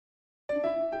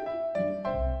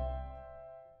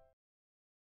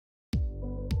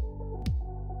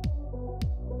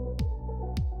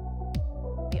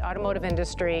automotive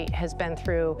industry has been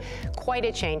through quite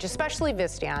a change, especially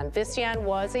Visteon. Visteon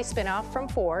was a spin-off from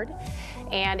Ford,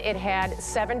 and it had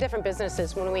 7 different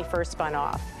businesses when we first spun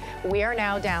off. We are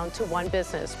now down to one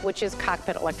business, which is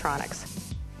Cockpit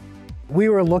Electronics. We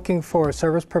were looking for a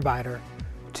service provider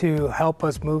to help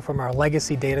us move from our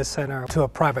legacy data center to a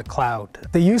private cloud.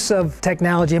 The use of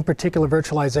technology, in particular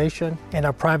virtualization, in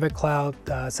our private cloud,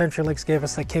 CenturyLink gave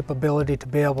us the capability to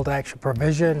be able to actually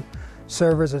provision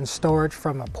servers and storage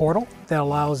from a portal that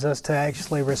allows us to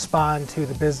actually respond to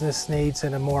the business needs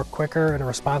in a more quicker and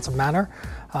responsive manner.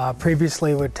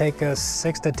 Previously, it would take us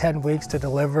 6 to 10 weeks to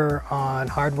deliver on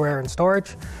hardware and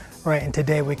storage, right? And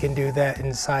today we can do that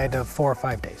inside of 4 or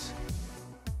 5 days.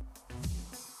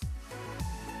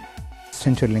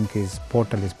 CenturyLink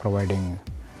portal is providing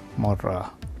more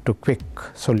to quick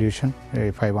solution.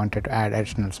 If I wanted to add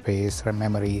additional space,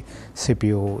 memory,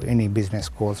 CPU, any business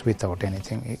goals without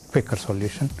anything, a quicker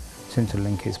solution,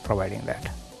 CenturyLink is providing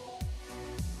that.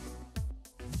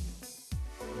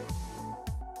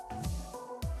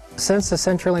 Since the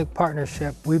CenturyLink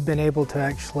partnership, we've been able to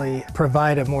actually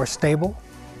provide a more stable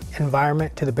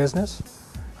environment to the business.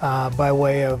 By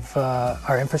way of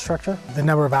our infrastructure. The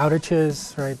number of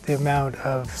outages, right, the amount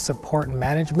of support and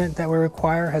management that we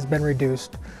require has been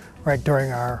reduced right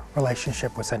during our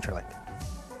relationship with CenturyLink.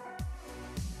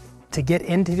 To get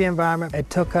into the environment, it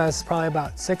took us probably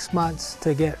about 6 months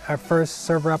to get our first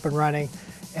server up and running,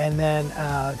 and then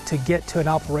to get to an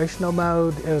operational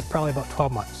mode, it was probably about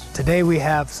 12 months. Today we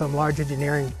have some large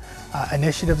engineering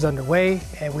initiatives underway,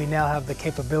 and we now have the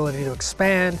capability to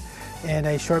expand in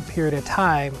a short period of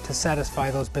time to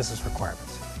satisfy those business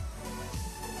requirements.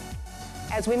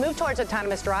 As we move towards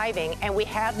autonomous driving and we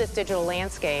have this digital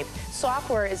landscape,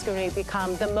 software is going to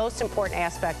become the most important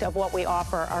aspect of what we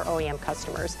offer our OEM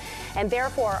customers. And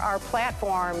therefore, our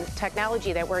platform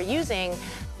technology that we're using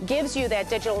gives you that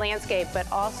digital landscape,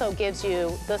 but also gives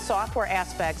you the software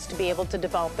aspects to be able to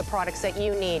develop the products that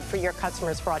you need for your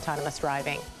customers for autonomous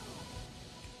driving.